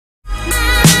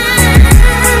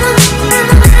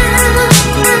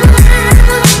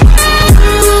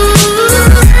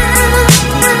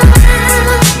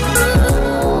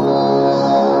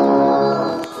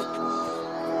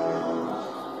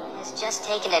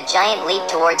a giant leap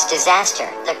towards disaster,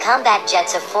 the combat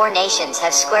jets of four nations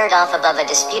have squared off above a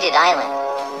disputed island.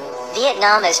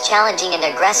 Vietnam is challenging an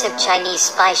aggressive Chinese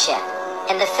spy ship,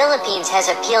 and the Philippines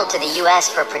has appealed to the US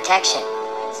for protection.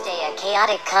 Wednesday, a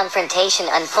chaotic confrontation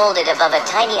unfolded above a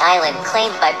tiny island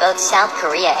claimed by both South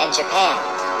Korea and Japan.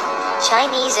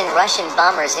 Chinese and Russian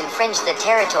bombers infringed the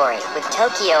territory, with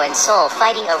Tokyo and Seoul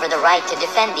fighting over the right to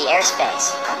defend the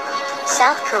airspace.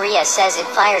 South Korea says it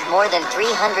fired more than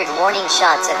 300 warning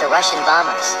shots at the Russian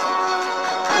bombers.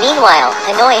 Meanwhile,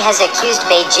 Hanoi has accused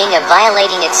Beijing of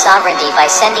violating its sovereignty by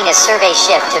sending a survey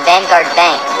ship to Vanguard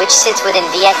Bank, which sits within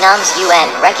Vietnam's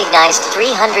UN-recognized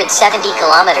 370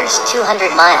 kilometers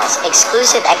 (200 miles)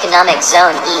 exclusive economic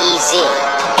zone (EEZ.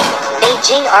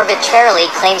 Beijing arbitrarily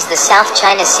claims the South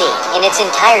China Sea, in its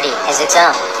entirety, as its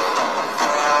own.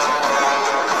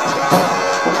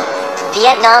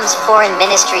 Vietnam's Foreign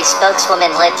Ministry spokeswoman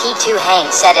Le Thi Thu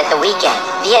Hang said at the weekend,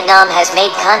 Vietnam has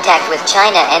made contact with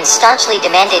China and staunchly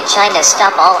demanded China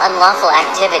stop all unlawful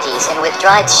activities and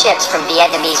withdraw its ships from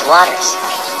Vietnamese waters.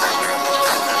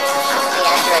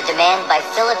 After a demand by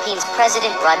Philippines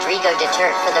President Rodrigo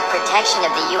Duterte for the protection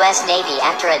of the U.S. Navy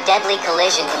after a deadly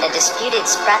collision in the disputed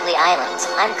Spratly Islands,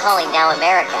 I'm calling now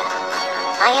America.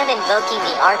 I am invoking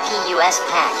the RPUS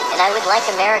Pact, and I would like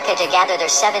America to gather their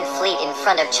 7th Fleet in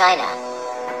front of China.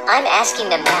 I'm asking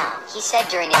them now, he said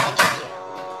during an interview.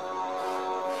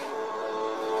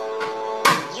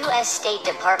 U.S. State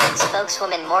Department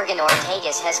spokeswoman Morgan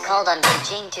Ortagus has called on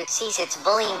Beijing to cease its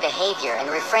bullying behavior and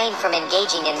refrain from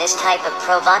engaging in this type of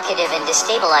provocative and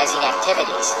destabilizing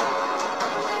activities.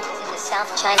 As the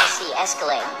South China Sea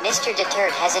escalate, Mr.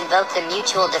 Duterte has invoked the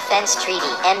Mutual Defense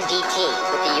Treaty (MDT)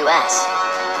 with the U.S.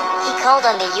 He called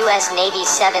on the U.S. Navy's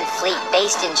 7th Fleet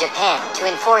based in Japan to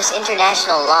enforce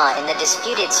international law in the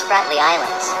disputed Spratly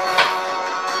Islands.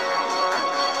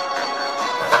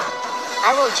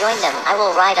 I will join them. I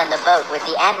will ride on the boat with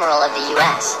the Admiral of the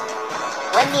U.S.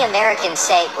 When the Americans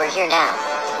say, "We're here now,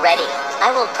 ready,"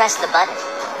 I will press the button,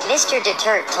 Mr.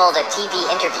 Duterte told a TV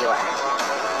interviewer.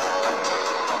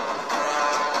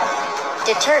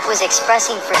 Duterte was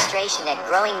expressing frustration at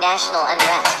growing national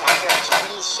unrest after a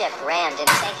Chinese ship rammed and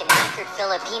sank an anchored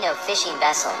Filipino fishing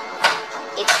vessel.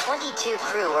 Its 22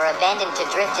 crew were abandoned to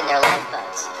drift in their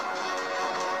lifeboats.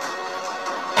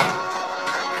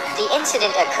 The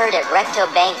incident occurred at Recto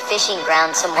Bank fishing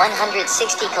ground some 160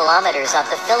 kilometers off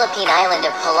the Philippine island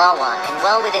of Palawan and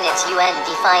well within its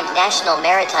UN-defined national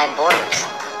maritime borders.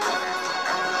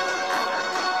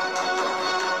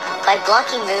 By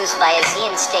blocking moves by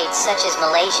ASEAN states such as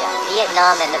Malaysia,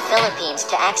 Vietnam and the Philippines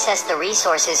to access the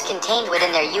resources contained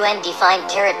within their UN-defined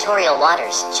territorial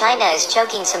waters, China is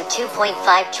choking some $2.5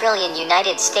 trillion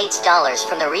United States dollars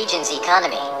from the region's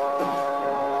economy.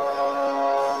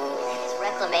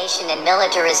 Reclamation and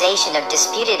militarization of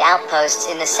disputed outposts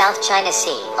in the South China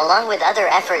Sea, along with other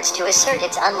efforts to assert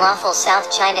its unlawful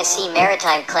South China Sea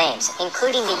maritime claims,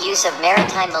 including the use of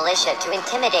maritime militia to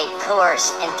intimidate,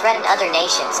 coerce, and threaten other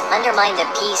nations, undermine the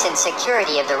peace and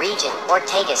security of the region,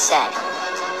 Ortagus said.